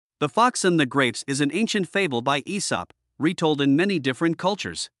The Fox and the Grapes is an ancient fable by Aesop, retold in many different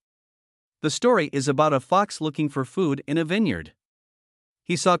cultures. The story is about a fox looking for food in a vineyard.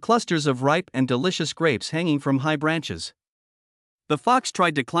 He saw clusters of ripe and delicious grapes hanging from high branches. The fox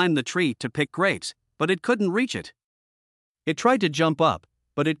tried to climb the tree to pick grapes, but it couldn't reach it. It tried to jump up,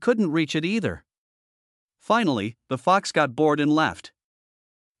 but it couldn't reach it either. Finally, the fox got bored and left.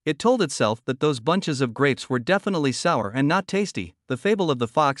 It told itself that those bunches of grapes were definitely sour and not tasty. The fable of the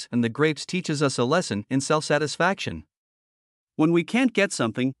fox and the grapes teaches us a lesson in self-satisfaction. When we can't get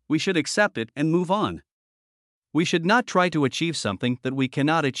something, we should accept it and move on. We should not try to achieve something that we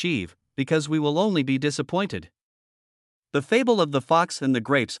cannot achieve, because we will only be disappointed. The fable of the fox and the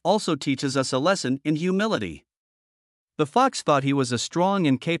grapes also teaches us a lesson in humility. The fox thought he was a strong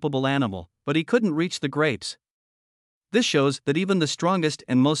and capable animal, but he couldn't reach the grapes. This shows that even the strongest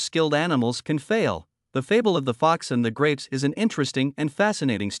and most skilled animals can fail. The fable of the fox and the grapes is an interesting and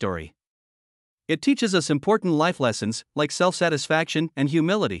fascinating story. It teaches us important life lessons like self-satisfaction and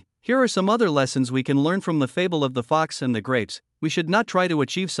humility. Here are some other lessons we can learn from the fable of the fox and the grapes. We should not try to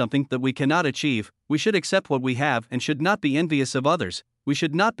achieve something that we cannot achieve. We should accept what we have and should not be envious of others. We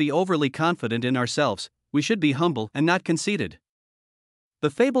should not be overly confident in ourselves. We should be humble and not conceited. The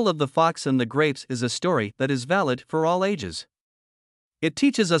fable of the fox and the grapes is a story that is valid for all ages. It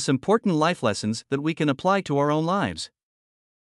teaches us important life lessons that we can apply to our own lives.